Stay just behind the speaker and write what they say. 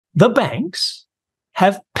the banks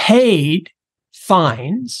have paid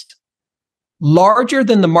fines larger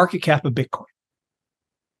than the market cap of Bitcoin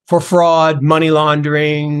for fraud, money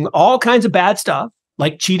laundering, all kinds of bad stuff,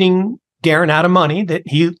 like cheating Darren out of money that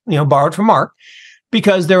he borrowed from Mark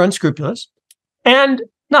because they're unscrupulous. And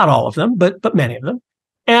not all of them, but many of them.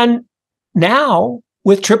 And now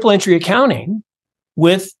with triple entry accounting,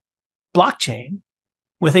 with blockchain,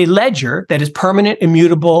 with a ledger that is permanent,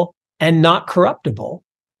 immutable, and not corruptible,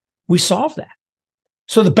 we solve that.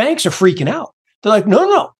 So the banks are freaking out. They're like,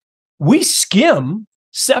 no, we skim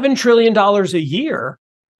 $7 trillion a year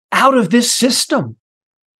out of this system.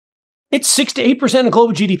 It's 6 to 8% of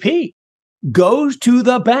global GDP goes to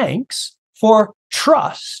the banks for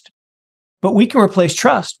trust, but we can replace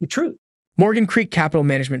trust with truth. Morgan Creek Capital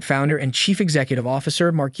Management founder and chief executive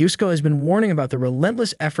officer Mark Yusko has been warning about the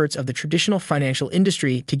relentless efforts of the traditional financial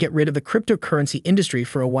industry to get rid of the cryptocurrency industry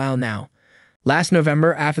for a while now. Last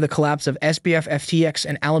November, after the collapse of SBF FTX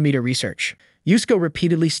and Alameda Research, Yusko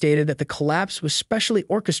repeatedly stated that the collapse was specially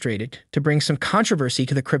orchestrated to bring some controversy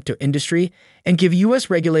to the crypto industry and give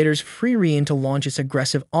U.S. regulators free rein to launch its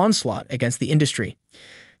aggressive onslaught against the industry.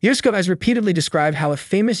 Yusko has repeatedly described how a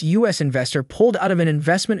famous U.S. investor pulled out of an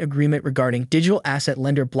investment agreement regarding digital asset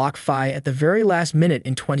lender BlockFi at the very last minute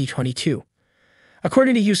in 2022.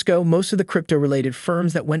 According to Yusko, most of the crypto-related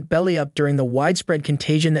firms that went belly up during the widespread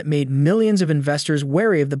contagion that made millions of investors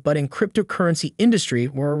wary of the budding cryptocurrency industry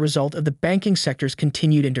were a result of the banking sector's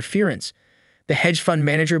continued interference. The hedge fund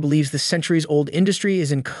manager believes the centuries-old industry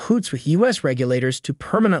is in cahoots with U.S. regulators to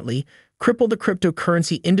permanently cripple the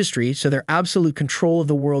cryptocurrency industry so their absolute control of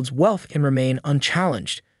the world's wealth can remain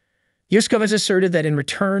unchallenged. Yusko has asserted that in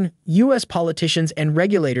return, U.S. politicians and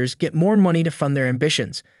regulators get more money to fund their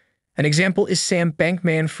ambitions. An example is Sam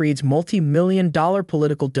Bankman-Fried's multi-million-dollar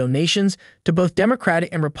political donations to both Democratic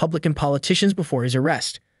and Republican politicians before his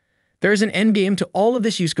arrest. There is an endgame to all of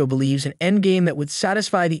this, Yusko believes, an endgame that would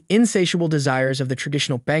satisfy the insatiable desires of the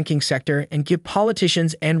traditional banking sector and give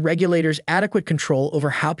politicians and regulators adequate control over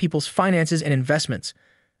how people's finances and investments.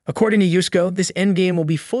 According to Yusko, this endgame will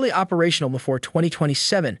be fully operational before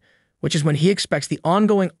 2027, which is when he expects the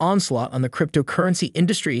ongoing onslaught on the cryptocurrency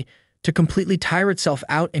industry to completely tire itself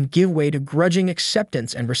out and give way to grudging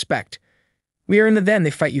acceptance and respect. We are in the then they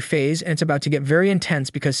fight you phase, and it's about to get very intense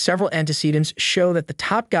because several antecedents show that the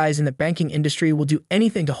top guys in the banking industry will do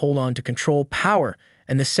anything to hold on to control, power,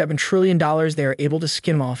 and the $7 trillion they are able to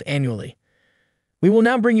skim off annually. We will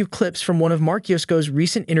now bring you clips from one of Mark Yusko's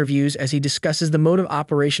recent interviews as he discusses the mode of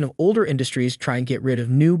operation of older industries try and get rid of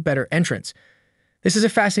new, better entrants. This is a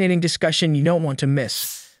fascinating discussion you don't want to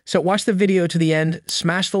miss. So watch the video to the end,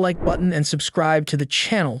 smash the like button, and subscribe to the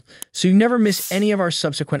channel so you never miss any of our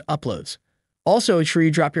subsequent uploads. Also, ensure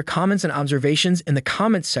you drop your comments and observations in the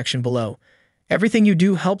comments section below. Everything you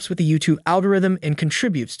do helps with the YouTube algorithm and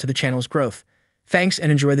contributes to the channel's growth. Thanks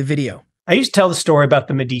and enjoy the video. I used to tell the story about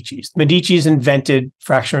the Medicis. The Medicis invented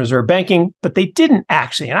fractional reserve banking, but they didn't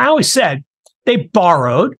actually. And I always said they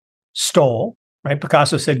borrowed, stole, right?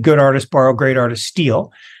 Picasso said, good artists borrow, great artists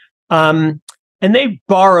steal. And they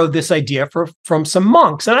borrowed this idea from some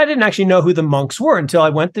monks. And I didn't actually know who the monks were until I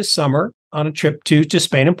went this summer on a trip to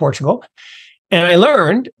Spain and Portugal. And I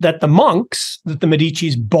learned that the monks that the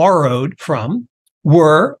Medicis borrowed from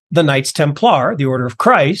were the Knights Templar, the Order of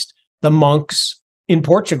Christ, the monks in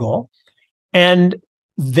Portugal. And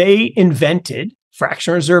they invented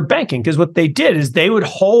fractional reserve banking because what they did is they would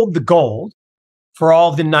hold the gold for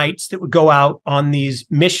all the knights that would go out on these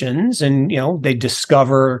missions, and they'd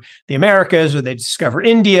discover the Americas or they'd discover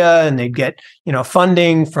India, and they'd get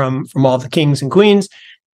funding from all the kings and queens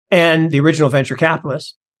and the original venture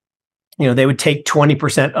capitalists. They would take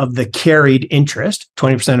 20% of the carried interest,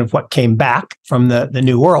 20% of what came back from the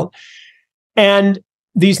New World. And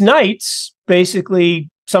these knights, basically,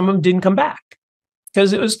 some of them didn't come back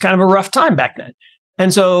because it was kind of a rough time back then.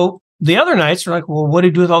 And so the other knights were like, well, what do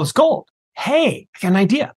you do with all this gold? Hey, I got an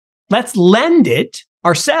idea. Let's lend it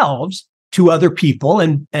ourselves to other people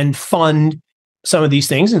and fund some of these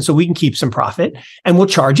things. And so we can keep some profit and we'll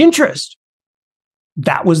charge interest.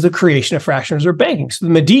 That was the creation of fractional reserve banking. So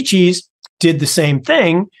the Medicis did the same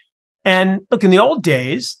thing. And look, in the old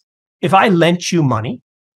days, if I lent you money,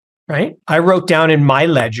 right, I wrote down in my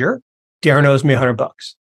ledger, Darren owes me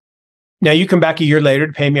 $100. Now you come back a year later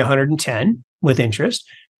to pay me 110 with interest,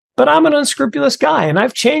 but I'm an unscrupulous guy and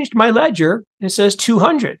I've changed my ledger and it says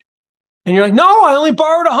 200. And you're like, no, I only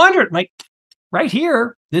borrowed 100. I'm like, right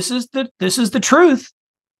here, this is the truth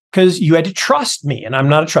because you had to trust me and I'm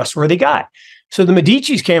not a trustworthy guy. So the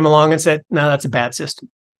Medicis came along and said, no, that's a bad system.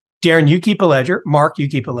 Darren, you keep a ledger. Mark, you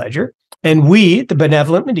keep a ledger. And we, the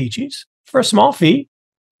benevolent Medicis, for a small fee,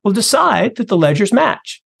 will decide that the ledgers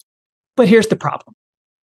match. But here's the problem.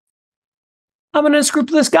 I'm an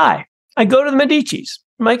unscrupulous guy. I go to the Medicis.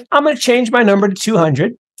 I'm like, I'm going to change my number to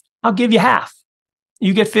 200. I'll give you half.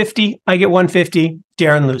 You get 50. I get 150.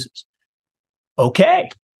 Darren loses. Okay.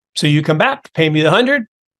 So you come back, pay me the 100.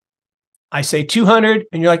 I say 200.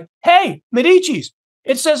 And you're like, hey, Medicis,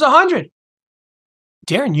 it says 100.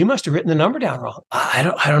 Darren, you must have written the number down wrong. I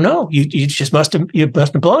don't know. You must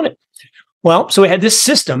have blown it. Well, so we had this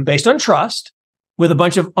system based on trust with a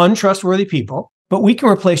bunch of untrustworthy people, but we can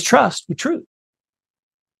replace trust with truth.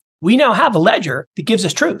 We now have a ledger that gives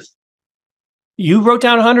us truth. You wrote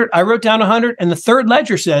down 100, I wrote down 100, and the third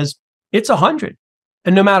ledger says it's 100.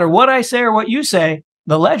 And no matter what I say or what you say,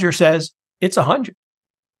 the ledger says it's 100.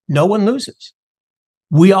 No one loses.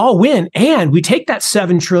 We all win. And we take that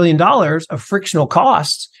 $7 trillion of frictional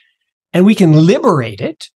costs and we can liberate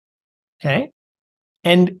it, okay,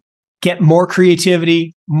 and get more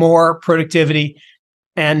creativity, more productivity.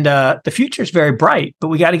 And the future is very bright, but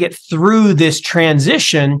we got to get through this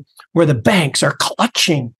transition where the banks are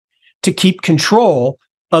clutching to keep control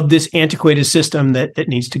of this antiquated system that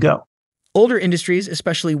needs to go. Older industries,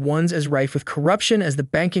 especially ones as rife with corruption as the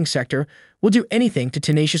banking sector, will do anything to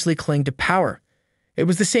tenaciously cling to power. It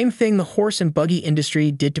was the same thing the horse and buggy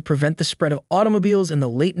industry did to prevent the spread of automobiles in the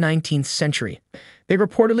late 19th century. They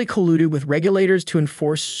reportedly colluded with regulators to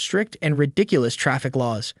enforce strict and ridiculous traffic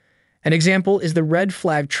laws. An example is the red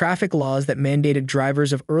flag traffic laws that mandated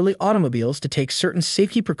drivers of early automobiles to take certain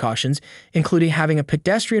safety precautions, including having a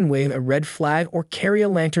pedestrian wave a red flag or carry a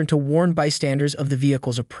lantern to warn bystanders of the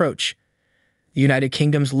vehicle's approach. The United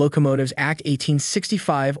Kingdom's Locomotives Act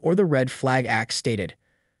 1865, or the Red Flag Act, stated,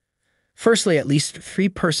 firstly, at least 3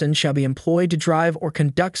 persons shall be employed to drive or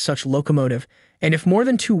conduct such locomotive, and if more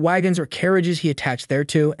than 2 wagons or carriages he attached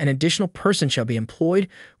thereto, an additional person shall be employed,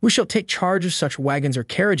 who shall take charge of such wagons or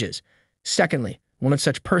carriages. Secondly, one of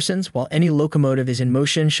such persons, while any locomotive is in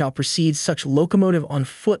motion, shall precede such locomotive on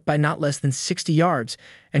foot by not less than 60 yards,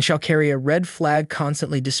 and shall carry a red flag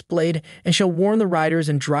constantly displayed, and shall warn the riders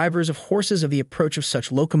and drivers of horses of the approach of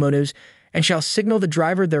such locomotives, and shall signal the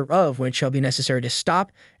driver thereof when it shall be necessary to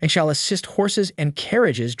stop, and shall assist horses and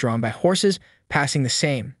carriages drawn by horses passing the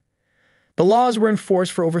same. The laws were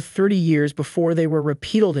enforced for over 30 years before they were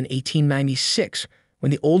repealed in 1896,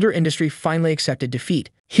 when the older industry finally accepted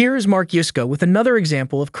defeat. Here is Mark Yusko with another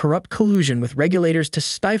example of corrupt collusion with regulators to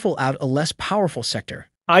stifle out a less powerful sector.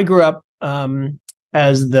 I grew up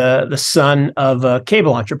as the son of a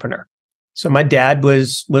cable entrepreneur. So my dad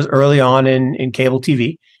was early on in cable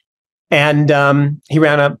TV. And he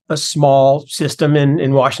ran a small system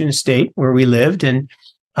in Washington State where we lived, and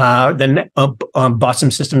then bought some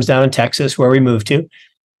systems down in Texas where we moved to.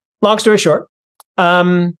 Long story short,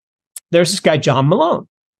 there's this guy, John Malone.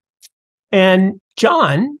 And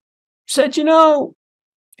John said, he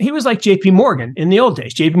was like JP Morgan in the old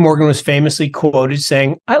days. JP Morgan was famously quoted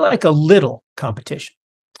saying, I like a little competition.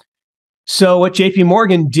 So what JP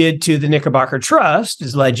Morgan did to the Knickerbocker Trust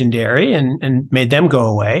is legendary and made them go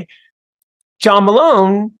away. John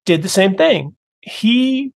Malone did the same thing.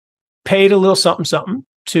 He paid a little something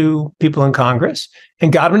to people in Congress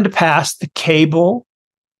and got them to pass the Cable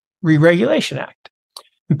Re-Regulation Act.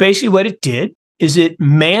 And basically what it did is it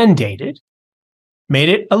made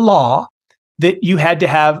it a law that you had to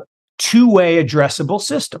have 2-way addressable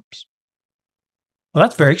systems. Well,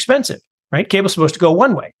 that's very expensive, right? Cable's supposed to go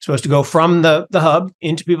one way. It's supposed to go from the hub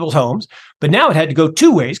into people's homes. But now it had to go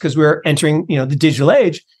 2 ways because we're entering, the digital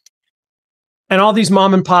age. And all these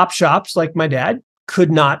mom and pop shops like my dad could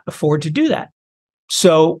not afford to do that.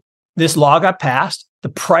 So this law got passed. The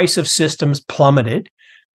price of systems plummeted.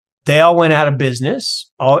 They all went out of business.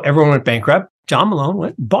 Everyone went bankrupt. John Malone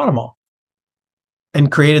went and bought them all and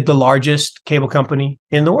created the largest cable company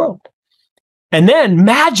in the world. And then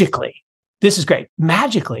magically, this is great,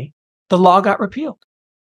 magically, the law got repealed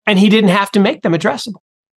and he didn't have to make them addressable.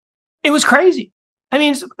 It was crazy. I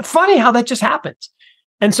mean, it's funny how that just happens.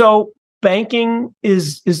 And so banking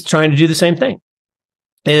is trying to do the same thing.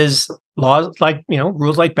 Is laws like,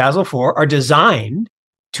 rules like Basel IV are designed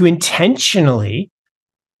to intentionally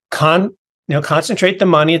concentrate the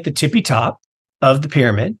money at the tippy top of the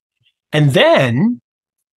pyramid. And then,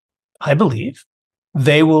 I believe,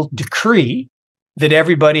 they will decree that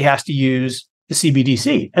everybody has to use the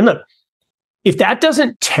CBDC. And look, if that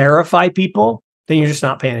doesn't terrify people, then you're just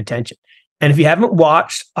not paying attention. And if you haven't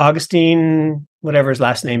watched Augustine, whatever his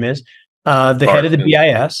last name is, the head of the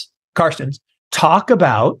BIS, Carstens, talk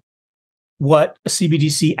about what a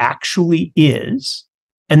CBDC actually is,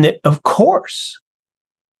 and that, of course,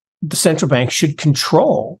 the central bank should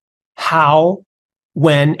control how,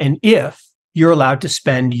 when, and if you're allowed to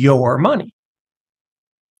spend your money.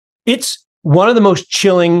 It's one of the most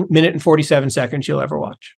chilling minute and 47 seconds you'll ever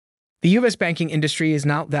watch. The U.S. banking industry is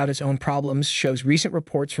not without its own problems, shows recent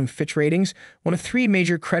reports from Fitch Ratings, one of three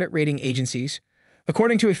major credit rating agencies.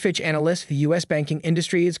 According to a Fitch analyst, the U.S. banking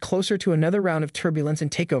industry is closer to another round of turbulence and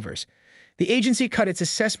takeovers. The agency cut its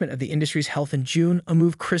assessment of the industry's health in June, a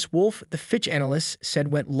move Chris Wolf, the Fitch analyst,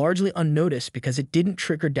 said went largely unnoticed because it didn't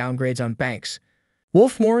trigger downgrades on banks.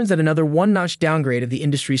 Wolf warns that another one-notch downgrade of the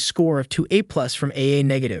industry's score to A+ from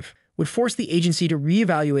AA- would force the agency to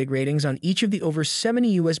reevaluate ratings on each of the over 70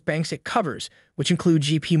 U.S. banks it covers, which include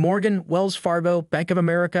J.P. Morgan, Wells Fargo, Bank of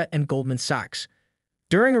America, and Goldman Sachs.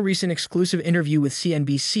 During a recent exclusive interview with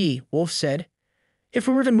CNBC, Wolf said, "If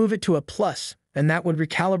we were to move it to a plus, then that would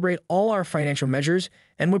recalibrate all our financial measures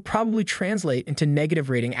and would probably translate into negative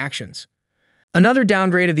rating actions. Another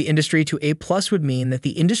downgrade of the industry to A+ would mean that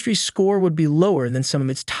the industry's score would be lower than some of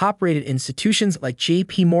its top-rated institutions like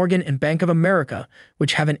J.P. Morgan and Bank of America,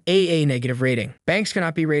 which have an AA- rating. Banks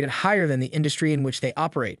cannot be rated higher than the industry in which they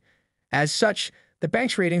operate. As such, the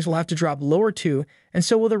bank's ratings will have to drop lower too, and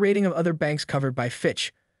so will the rating of other banks covered by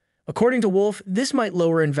Fitch." According to Wolf, this might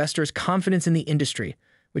lower investors' confidence in the industry,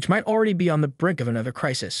 which might already be on the brink of another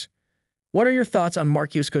crisis. What are your thoughts on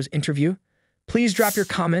Mark Yusko's interview? Please drop your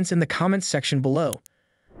comments in the comments section below.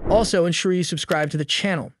 Also, ensure you subscribe to the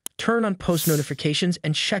channel, turn on post notifications,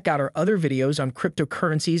 and check out our other videos on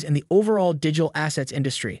cryptocurrencies and the overall digital assets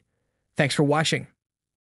industry. Thanks for watching.